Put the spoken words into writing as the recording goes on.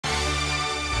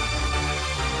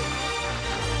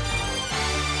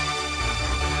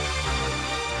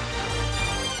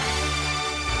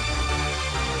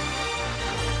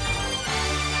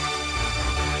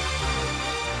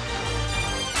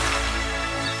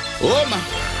Oh my,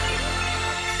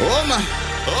 oh my,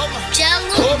 oh my,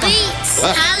 Jello Beats,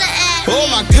 holla at me. oh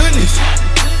my goodness,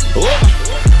 oh my.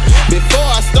 Before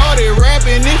I started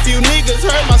rapping, if you niggas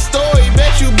heard my story,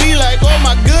 bet you be like, oh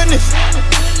my goodness,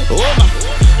 oh my.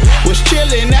 Was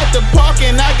chillin' at the park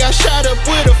and I got shot up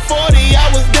with a 40. I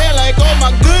was there like, oh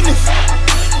my goodness,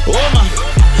 oh my.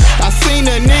 I seen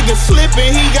a nigga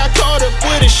slipping, he got caught up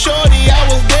with a shorty. I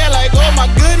was there like, oh my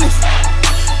goodness,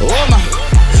 oh my.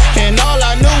 And all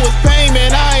I knew was pain,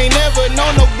 man, I ain't never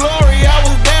known no glory. I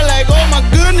was there like, oh my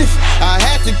goodness, I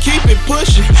had to keep it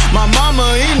pushing. My mama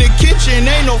in the kitchen,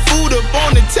 ain't no food up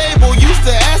on the table. Used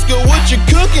to ask her what you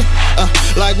cooking,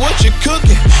 like what you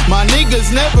cooking. My niggas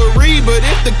never read, but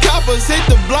if the coppers hit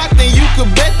the block, then you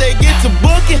could bet they get to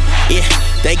booking. Yeah,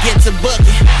 they get to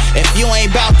booking. If you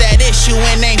ain't bout that issue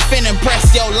and ain't finna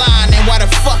press your line, then why the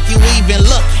fuck you even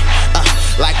looking?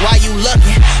 Like why you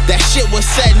looking? That shit was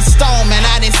set in stone, man.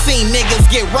 I done seen niggas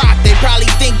get rocked. They probably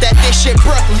think that this shit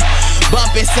Brooklyn.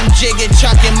 Bumping some jigger,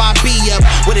 chunking my B up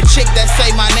with a chick that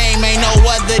say my name, ain't no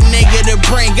other nigga to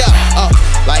bring up. Oh,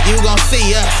 like you gon'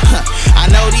 see us. I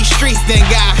know these streets done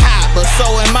got hot, but so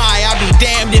am I. I be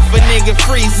damned if a nigga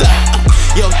freeze up.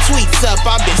 Yo, tweets up,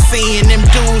 I been seeing them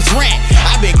dudes rant.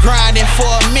 I been grinding for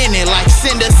a minute, like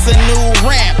send us a new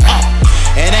ramp.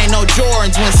 It ain't no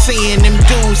Jordans when seeing them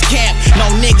dudes camp. No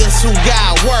niggas who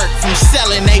got work from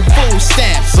selling they food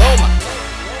stamps.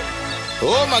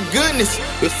 Oh my goodness,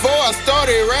 before I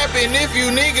started rapping, if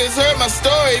you niggas heard my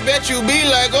story, bet you be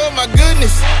like, oh my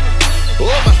goodness,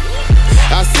 oh my.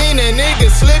 I seen a nigga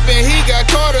slipping, he got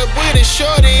caught up with a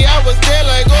shorty. I was there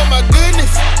like, oh my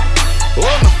goodness, oh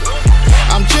my.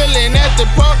 I'm chillin' at the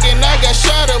park and I got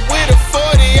shot up with a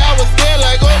 40. I was there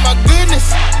like, oh my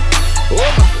goodness, oh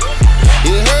my.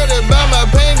 You heard about my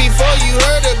pain before you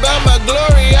heard about my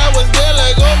glory. I was there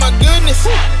like, oh my goodness,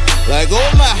 like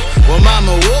oh my. When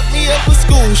mama woke me up for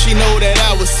school, she know that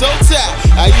I was so tired.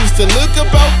 I used to look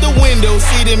up out the window,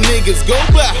 see them niggas go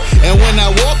by. And when I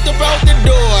walked up out the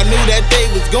door, I knew that they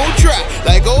was gon' try.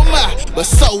 Like oh my, but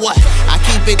so what? I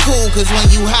keep it cool, cause when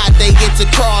you hot, they get to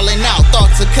crawling out.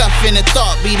 Thoughts of cuffing a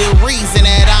thought be the reason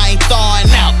that I ain't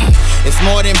thawing out. It's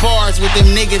more than bars with them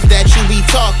niggas that you be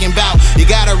talking about. You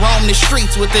gotta roam the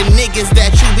streets with the niggas that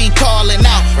you be calling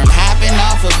out. From hopping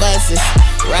off of buses,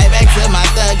 right back to my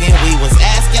thuggin'. We was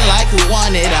asking like who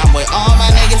wanted. I'm with all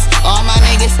my niggas,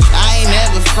 I ain't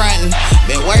never frontin'.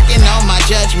 Been working on my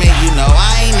judgment, you know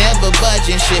I ain't never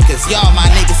budging shit. Cause y'all my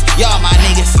niggas,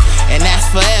 and that's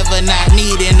forever not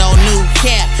needing no new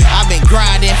camp. I've been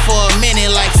grinding for a minute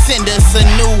like send us a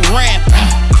new ramp.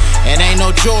 It ain't no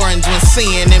Jordans when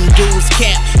seeing them dudes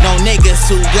camp. No niggas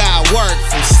who got work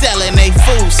from selling they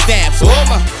food stamps.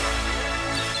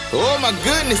 Oh my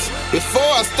goodness, before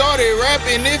I started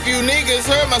rapping, if you niggas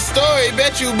heard my story,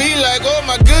 bet you be like, oh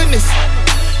my goodness,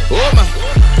 oh my.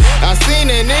 I seen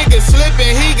a nigga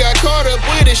slipping, he got caught up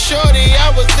with a shorty.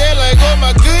 I was there like, oh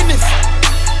my goodness,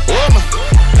 oh my.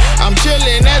 I'm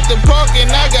chillin' at the park and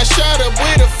I got shot up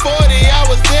with a 40. I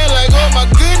was there like, oh my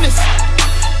goodness,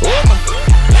 oh my.